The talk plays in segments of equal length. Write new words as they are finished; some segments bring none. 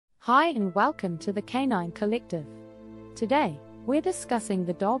Hi and welcome to the Canine Collective. Today, we're discussing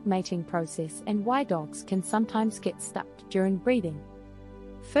the dog mating process and why dogs can sometimes get stuck during breeding.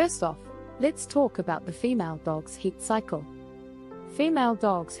 First off, let's talk about the female dog's heat cycle. Female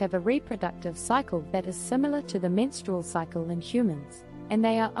dogs have a reproductive cycle that is similar to the menstrual cycle in humans, and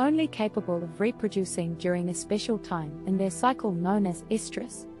they are only capable of reproducing during a special time in their cycle known as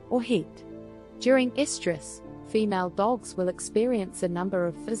estrus, or heat. During estrus, female dogs will experience a number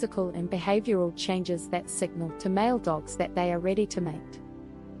of physical and behavioral changes that signal to male dogs that they are ready to mate.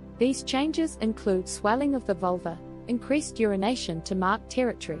 These changes include swelling of the vulva, increased urination to mark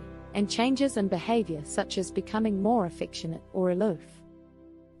territory, and changes in behavior such as becoming more affectionate or aloof.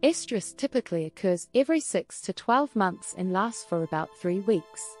 Estrus typically occurs every 6 to 12 months and lasts for about 3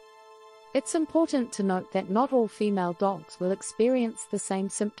 weeks. It's important to note that not all female dogs will experience the same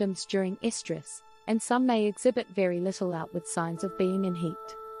symptoms during estrus, and some may exhibit very little outward signs of being in heat.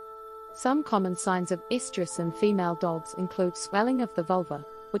 Some common signs of estrus in female dogs include swelling of the vulva,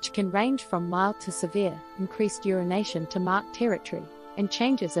 which can range from mild to severe, increased urination to mark territory, and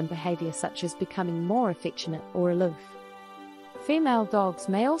changes in behavior such as becoming more affectionate or aloof. Female dogs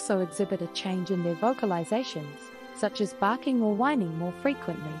may also exhibit a change in their vocalizations, such as barking or whining more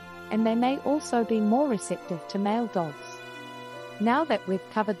frequently, and they may also be more receptive to male dogs. Now that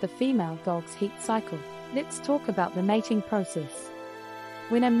we've covered the female dog's heat cycle, let's talk about the mating process.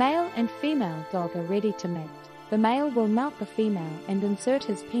 When a male and female dog are ready to mate, the male will mount the female and insert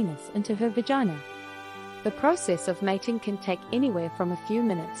his penis into her vagina. The process of mating can take anywhere from a few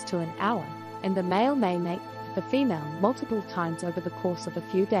minutes to an hour, and the male may mate the female multiple times over the course of a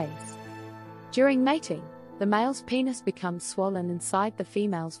few days. During mating, the male's penis becomes swollen inside the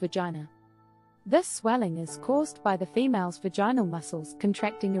female's vagina. This swelling is caused by the female's vaginal muscles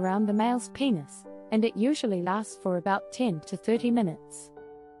contracting around the male's penis, and it usually lasts for about 10 to 30 minutes.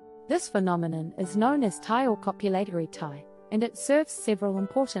 This phenomenon is known as tie or copulatory tie, and it serves several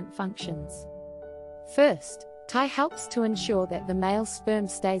important functions. First, tie helps to ensure that the male's sperm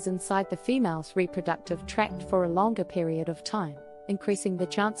stays inside the female's reproductive tract for a longer period of time, increasing the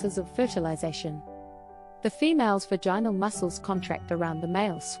chances of fertilization. The female's vaginal muscles contract around the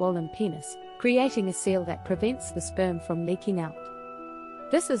male's swollen penis, creating a seal that prevents the sperm from leaking out.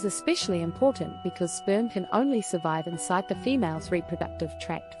 This is especially important because sperm can only survive inside the female's reproductive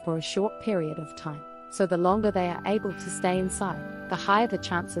tract for a short period of time, so the longer they are able to stay inside, the higher the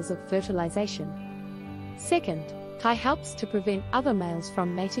chances of fertilization. Second, tie helps to prevent other males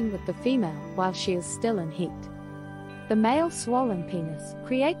from mating with the female while she is still in heat. The male's swollen penis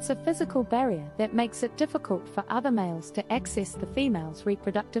creates a physical barrier that makes it difficult for other males to access the female's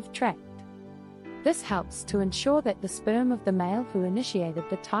reproductive tract. This helps to ensure that the sperm of the male who initiated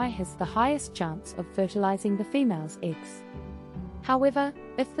the tie has the highest chance of fertilizing the female's eggs. However,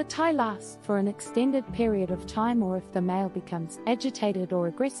 if the tie lasts for an extended period of time or if the male becomes agitated or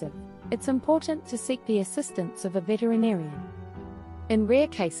aggressive, it's important to seek the assistance of a veterinarian. In rare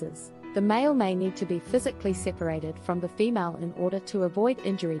cases, the male may need to be physically separated from the female in order to avoid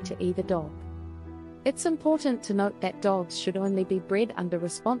injury to either dog. It's important to note that dogs should only be bred under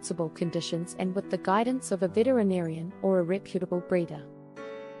responsible conditions and with the guidance of a veterinarian or a reputable breeder.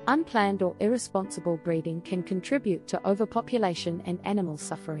 Unplanned or irresponsible breeding can contribute to overpopulation and animal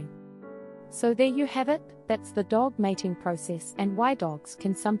suffering. So there you have it, that's the dog mating process and why dogs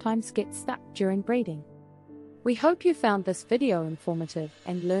can sometimes get stuck during breeding. We hope you found this video informative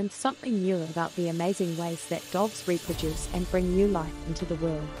and learned something new about the amazing ways that dogs reproduce and bring new life into the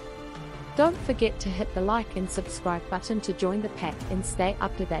world. Don't forget to hit the like and subscribe button to join the pack and stay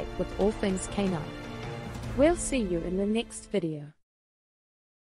up to date with all things canine. We'll see you in the next video.